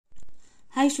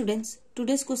Hi students,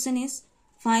 today's question is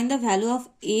find the value of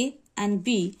a and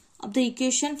b of the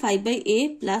equation 5 by a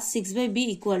plus 6 by b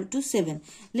equal to 7.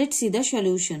 Let's see the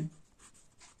solution.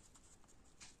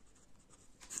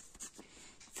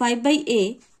 5 by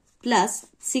a plus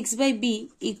 6 by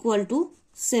b equal to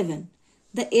 7.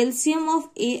 The LCM of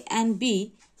a and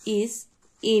b is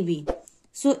AB.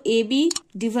 So AB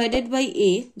divided by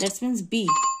a, that means b.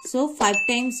 So 5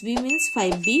 times b means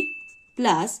 5b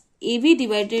plus AB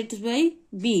divided by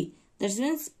b, that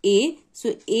means a.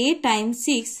 So a times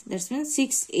 6, that means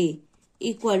 6a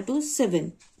equal to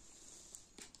 7.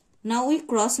 Now we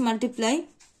cross multiply.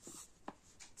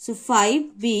 So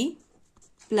 5b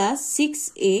plus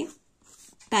 6a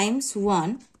times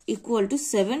 1 equal to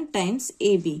 7 times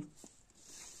ab.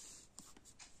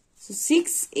 So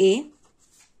 6a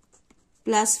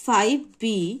plus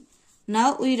 5b.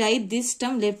 Now we write this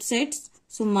term left side.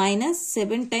 So minus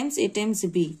 7 times a times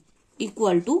b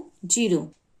equal to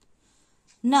 0.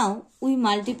 Now we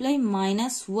multiply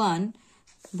minus 1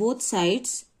 both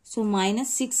sides. So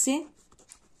minus 6a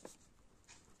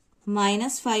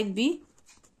minus 5b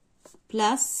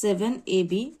plus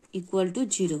 7ab equal to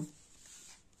 0.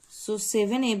 So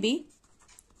 7ab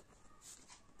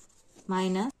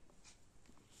minus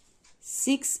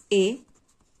 6a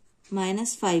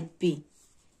minus 5b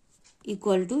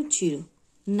equal to 0.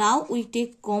 Now we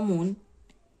take common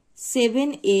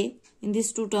 7a in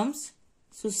these two terms.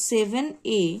 So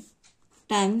 7a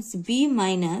times b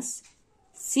minus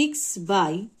 6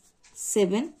 by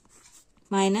 7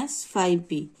 minus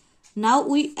 5b. Now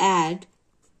we add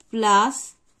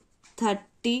plus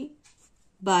 30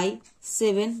 by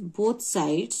 7 both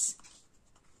sides.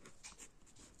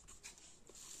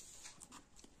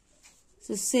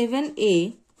 So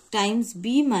 7a times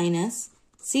b minus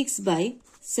 6 by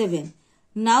 7.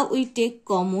 Now we take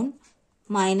common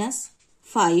minus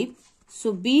 5.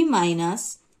 So b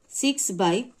minus 6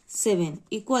 by 7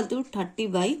 equal to 30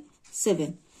 by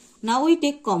 7. Now we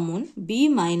take common b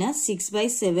minus 6 by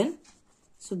 7.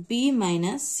 So b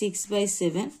minus 6 by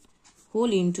 7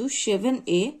 whole into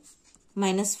 7a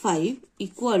minus 5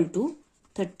 equal to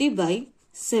 30 by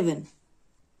 7.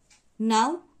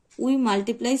 Now we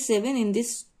multiply 7 in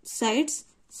these sides.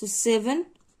 So 7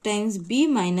 times b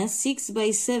minus 6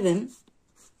 by 7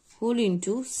 whole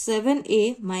into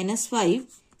 7a minus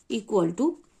 5 equal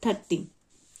to 30.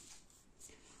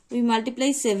 We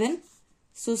multiply 7.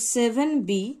 So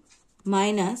 7b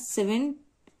minus 7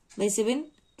 by 7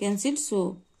 cancelled.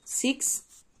 So 6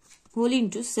 whole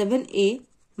into 7a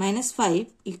minus 5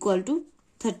 equal to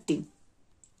 30.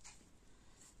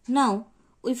 Now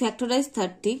we factorize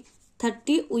 30.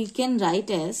 30 we can write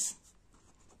as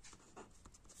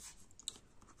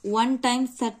 1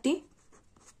 times 30.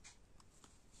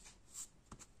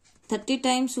 30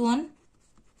 times 1.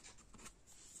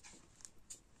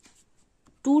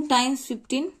 2 times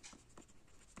 15.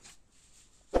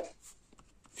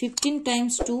 15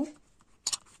 times 2.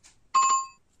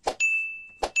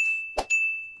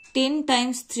 10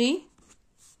 times 3.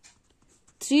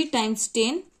 3 times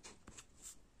 10.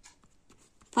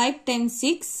 5 times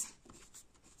 6.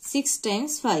 6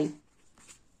 times 5.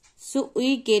 So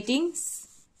we getting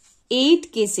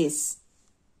 8 cases.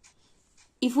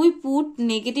 If we put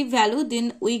negative value,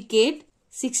 then we get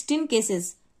 16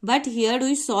 cases. But here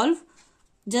we solve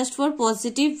just for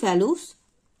positive values.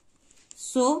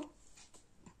 So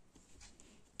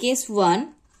case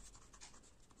 1.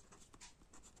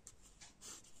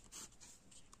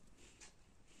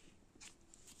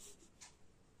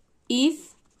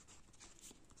 If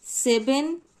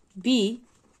 7b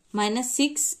minus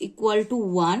 6 equal to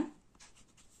 1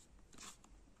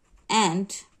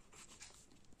 and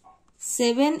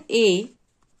 7a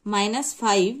minus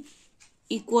 5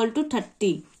 equal to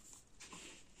 30,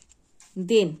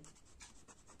 then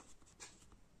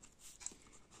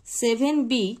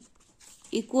 7b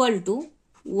equal to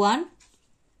 1.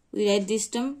 We write this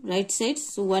term right side.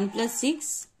 So 1 plus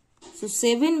 6. So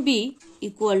 7b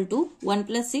equal to 1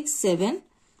 plus 6, 7.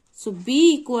 So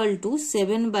b equal to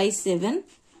 7 by 7.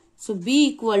 So b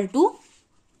equal to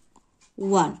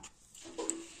 1.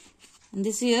 And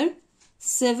this here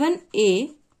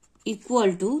 7a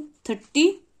equal to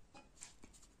 30.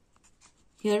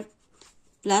 Here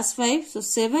plus 5. So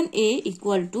 7a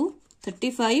equal to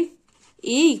 35. A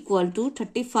equal to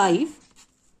 35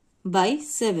 by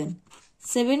 7.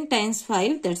 7 times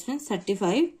 5, that means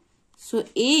 35. So a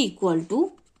equal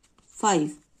to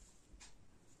 5.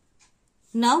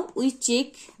 Now we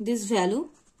check this value.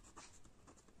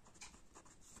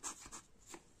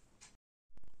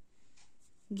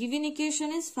 Given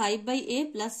equation is 5 by a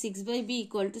plus 6 by b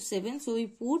equal to 7. So we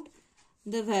put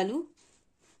the value.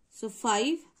 So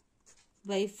 5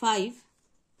 by 5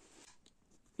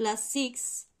 plus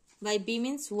 6 by b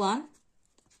means 1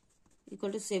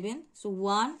 equal to 7. So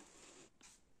 1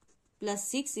 plus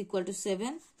 6 equal to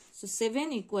 7. So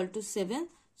 7 equal to 7.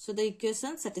 So the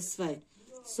equation satisfied.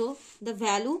 So the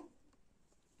value,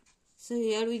 so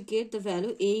here we get the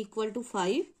value a equal to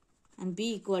 5 and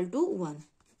b equal to 1.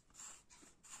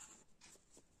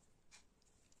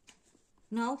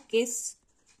 Now case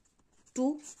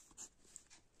 2.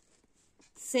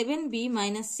 7b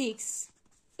minus 6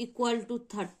 equal to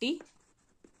 30.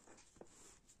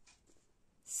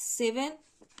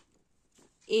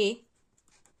 7a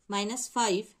minus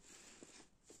 5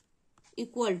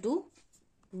 equal to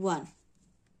 1.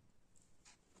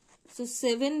 So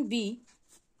 7b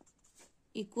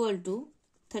equal to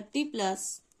 30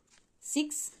 plus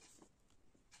 6.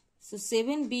 So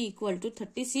 7b equal to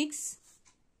 36.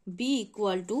 b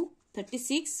equal to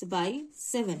 36 by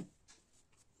 7.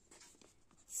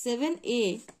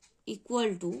 7a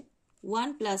equal to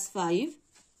 1 plus 5.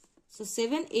 So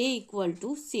 7a equal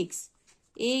to 6.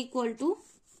 a equal to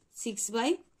 6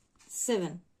 by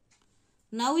 7.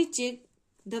 Now we check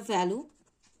the value.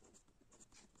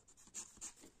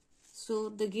 So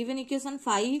the given equation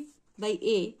 5 by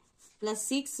a plus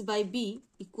 6 by b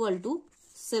equal to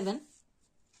 7.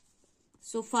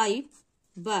 So 5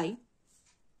 by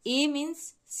a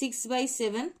means 6 by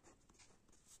 7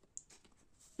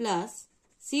 plus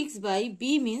 6 by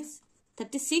b means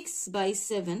 36 by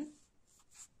 7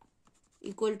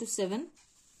 equal to 7.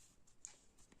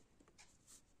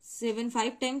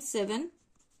 5 times 7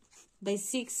 by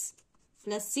 6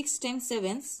 plus 6 times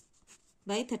 7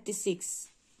 by 36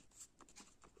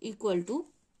 equal to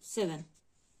 7.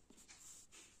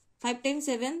 5 times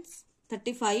 7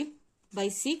 35 by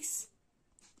 6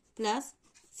 plus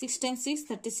 6 times 6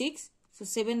 36. So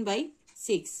 7 by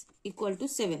 6 equal to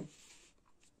 7.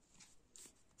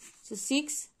 So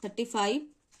 6 35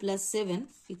 plus 7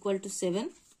 equal to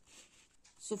 7.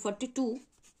 So 42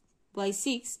 by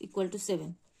 6 equal to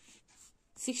 7.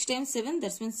 6 times 7,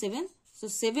 that means 7. So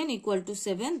 7 equal to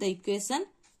 7, the equation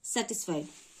satisfied.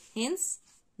 Hence,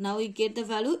 now we get the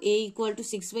value a equal to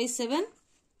 6 by 7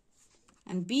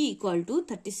 and b equal to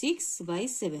 36 by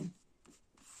 7.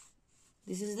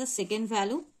 This is the second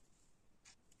value.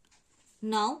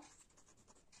 Now,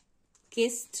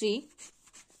 case 3,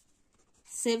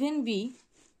 7b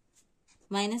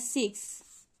minus 6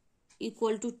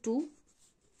 equal to 2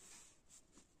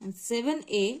 and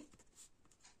 7a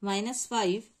minus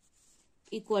 5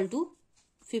 equal to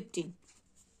 15.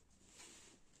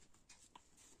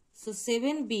 So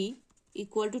 7b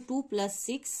equal to 2 plus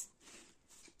 6.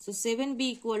 So 7b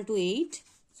equal to 8.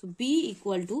 So b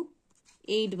equal to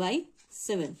 8 by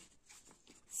 7.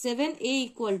 7a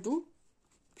equal to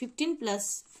 15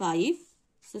 plus 5.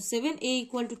 So 7a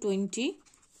equal to 20.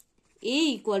 A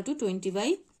equal to 20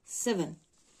 by 7.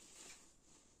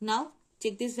 Now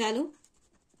check this value.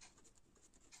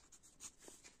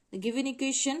 The given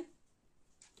equation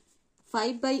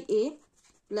 5 by a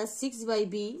plus 6 by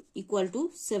b equal to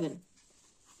 7.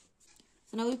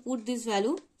 So now we put this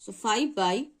value. So 5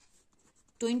 by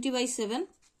 20 by 7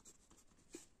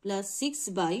 plus 6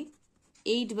 by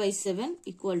 8 by 7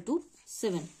 equal to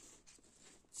 7.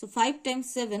 So 5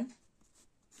 times 7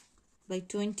 by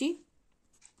 20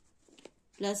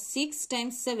 plus 6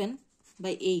 times 7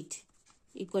 by 8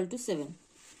 equal to 7.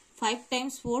 5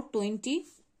 times 4 20.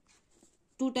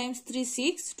 2 times 3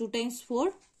 6. 2 times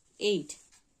 4 8.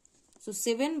 So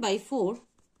 7 by 4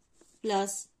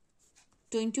 plus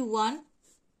 21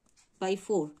 by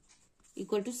 4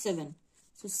 equal to 7.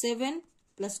 So 7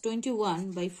 plus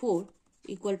 21 by 4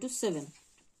 equal to 7.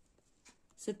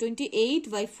 So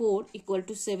 28 by 4 equal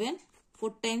to 7.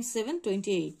 4 times 7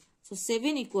 28. So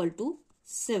 7 equal to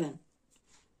 7.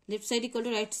 Left side equal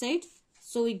to right side.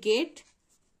 So we get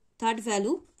third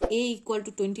value a equal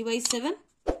to 20 by 7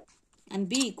 and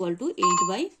b equal to 8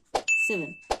 by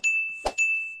 7.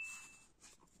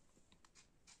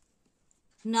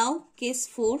 Now case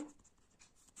 4.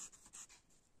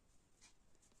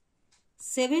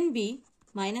 7b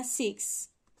minus 6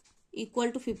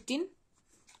 equal to 15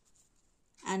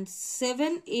 and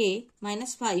 7a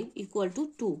minus 5 equal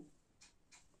to 2.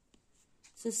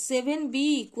 So 7b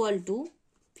equal to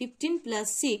 15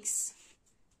 plus 6,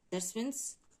 that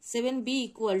means 7b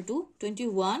equal to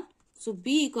 21. So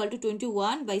b equal to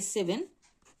 21 by 7.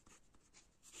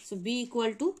 So b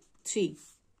equal to 3.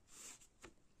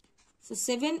 So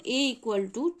 7a equal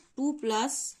to 2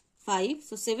 plus 5.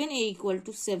 So 7a equal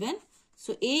to 7.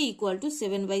 So a equal to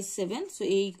 7 by 7. So a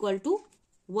equal to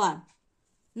 1.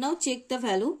 Now check the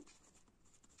value.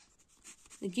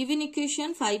 The given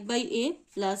equation 5 by a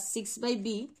plus 6 by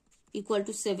b equal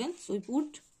to 7. So we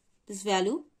put this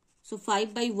value. So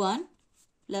 5 by 1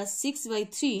 plus 6 by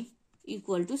 3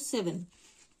 equal to 7.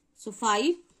 So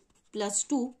 5 plus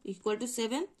 2 equal to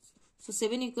 7. So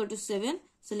 7 equal to 7.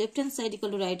 So left hand side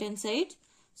equal to right hand side.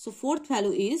 So fourth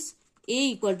value is A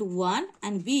equal to 1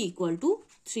 and B equal to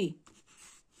 3.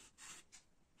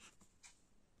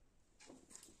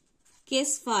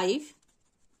 Case 5.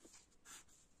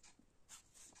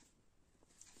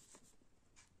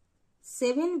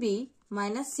 Seven B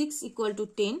minus 6 equal to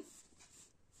 10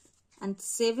 and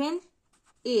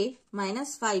 7A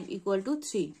minus 5 equal to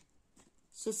 3.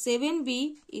 So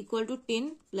 7B equal to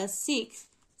 10 plus 6.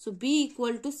 So B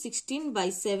equal to 16 by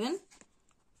 7.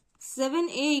 7A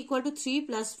equal to 3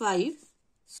 plus 5.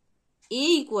 A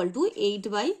equal to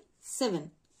 8 by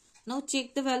 7. Now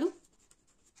check the value.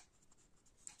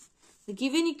 The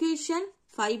given equation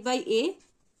 5 by A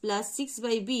plus 6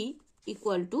 by B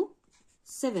equal to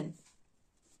 7.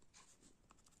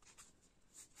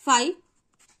 5.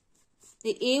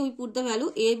 The A we put the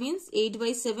value. A means 8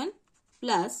 by 7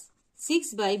 plus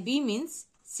 6 by B means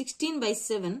 16 by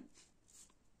 7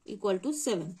 equal to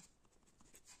 7.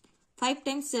 5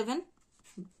 times 7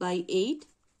 by 8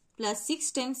 plus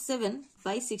 6 times 7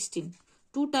 by 16.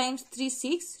 2 times 3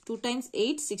 6. 2 times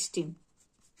 8 16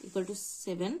 equal to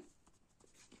 7.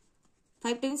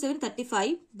 5 times 7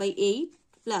 35 by 8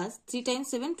 plus 3 times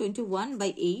 7 21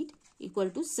 by 8 equal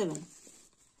to 7.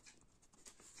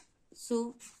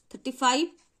 So 35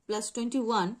 plus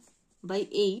 21 by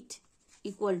 8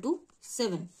 equal to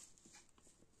 7.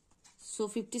 So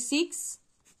 56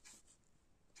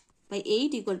 by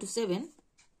 8 equal to 7.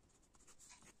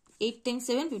 8 times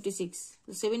 7 56.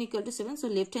 So 7 equal to 7. So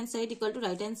left hand side equal to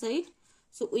right hand side.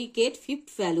 So we get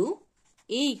fifth value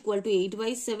A equal to 8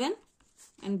 by 7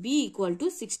 and B equal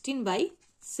to 16 by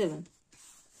 7.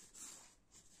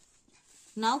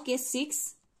 Now case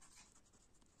 6.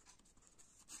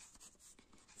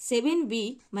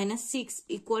 7B minus 6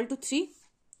 equal to 3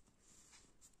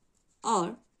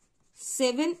 or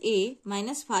 7A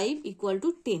minus 5 equal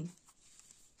to 10.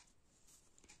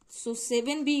 So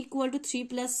 7B equal to 3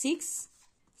 plus 6.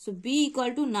 So B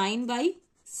equal to 9 by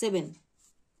 7.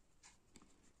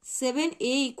 7A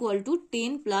equal to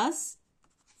 10 plus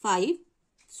 5.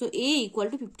 So A equal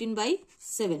to 15 by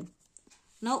 7.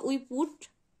 Now we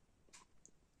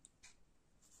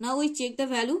check the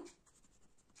value.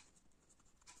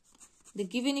 The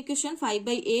given equation 5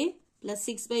 by A plus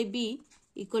 6 by B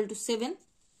equal to 7.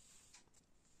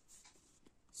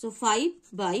 So 5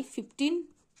 by 15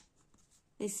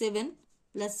 by 7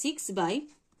 plus 6 by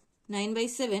 9 by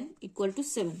 7 equal to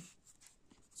 7.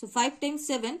 So 5 times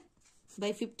 7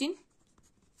 by 15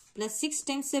 plus 6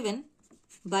 times 7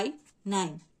 by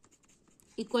 9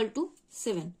 equal to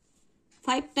 7.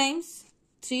 5 times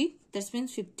 3, that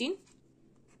means 15.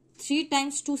 3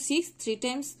 times 2 6, 3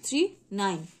 times 3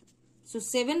 9. So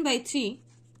 7 by 3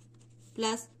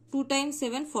 plus 2 times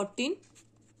 7 14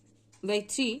 by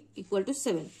 3 equal to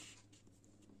 7.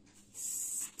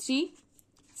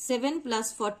 7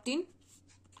 plus 14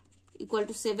 equal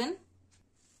to 7.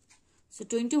 So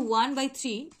 21 by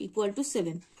 3 equal to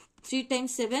 7. 3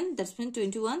 times 7, that means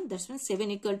 21, that means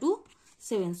 7 equal to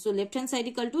 7. So left hand side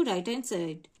equal to right hand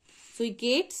side. So we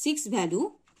get 6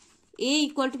 value. A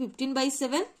equal to 15 by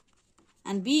 7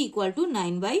 and B equal to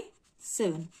 9 by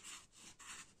 7.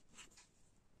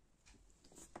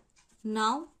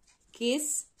 Now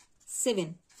case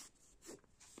 7.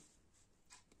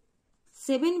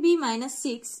 7B minus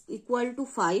 6 equal to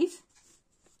 5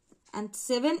 and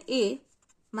 7A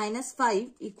minus 5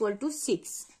 equal to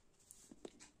 6.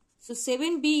 So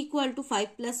 7B equal to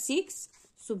 5 plus 6.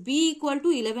 So B equal to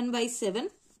 11 by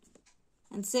 7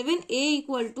 and 7A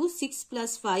equal to 6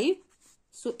 plus 5.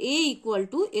 So A equal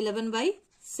to 11 by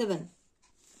 7.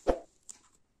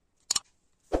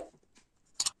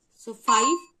 So 5.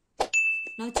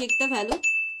 Now check the value.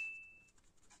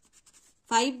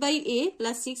 5 by A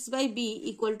plus 6 by B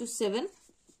equal to 7.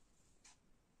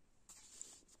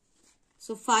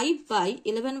 So 5 by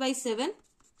 11 by 7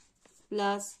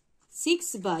 plus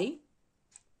 6 by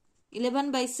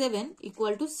 11 by 7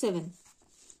 equal to 7.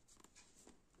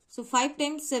 So 5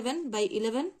 times 7 by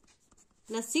 11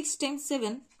 plus 6 times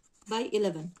 7 by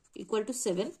 11 equal to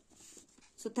 7.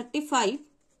 So 35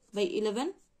 by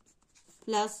 11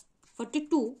 plus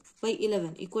 42 by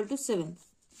 11 equal to 7.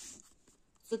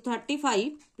 So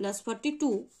 35 plus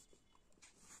 42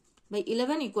 by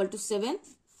 11 equal to 7.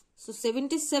 So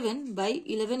 77 by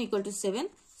 11 equal to 7.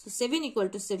 So 7 equal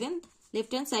to 7.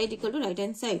 Left hand side equal to right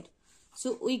hand side.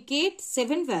 So we get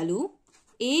 7 value.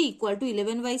 A equal to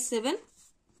 11 by 7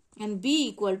 and B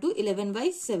equal to 11 by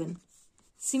 7.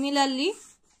 Similarly,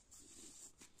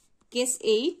 Case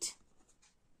 8.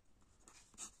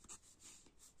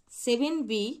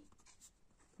 7b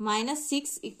minus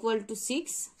 6 equal to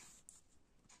 6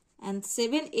 and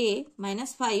 7a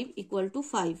minus 5 equal to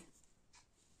 5.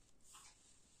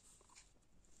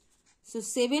 So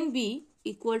 7b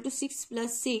equal to 6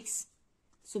 plus 6.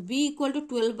 So b equal to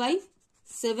 12 by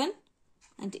 7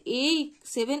 and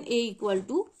 7a equal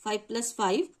to 5 plus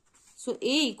 5. So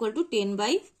a equal to 10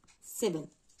 by 7.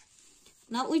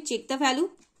 Now we check the value.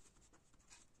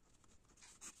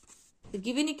 The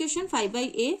given equation 5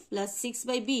 by a plus 6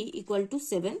 by b equal to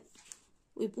 7.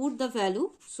 We put the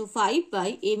value. So 5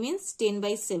 by a means 10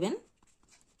 by 7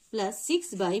 plus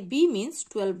 6 by b means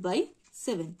 12 by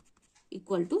 7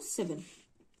 equal to 7.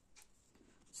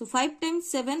 So 5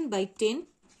 times 7 by 10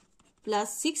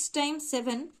 plus 6 times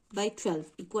 7 by 12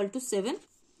 equal to 7.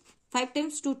 5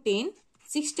 times 2 10,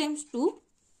 6 times 2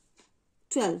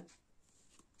 12.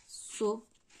 So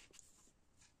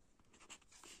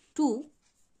 2,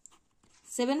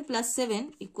 7 plus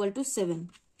 7 equal to 7.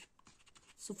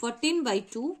 So 14 by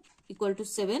 2 equal to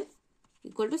 7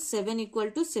 equal to 7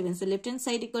 equal to 7. So left hand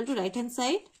side equal to right hand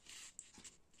side.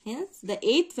 Hence the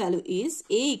 8th value is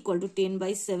a equal to 10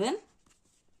 by 7,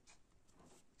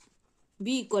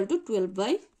 b equal to 12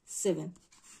 by 7.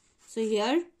 So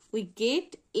here we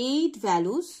get 8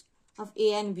 values of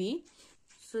a and b.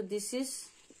 So this is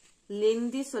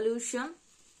lengthy solution.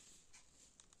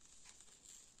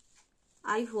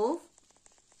 I hope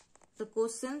the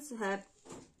questions have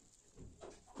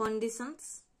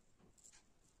conditions.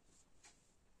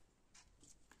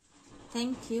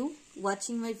 Thank you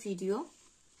watching my video.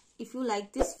 If you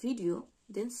like this video,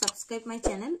 then subscribe my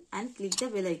channel and click the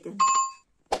bell icon.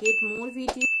 Get more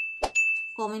videos.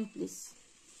 Comment please.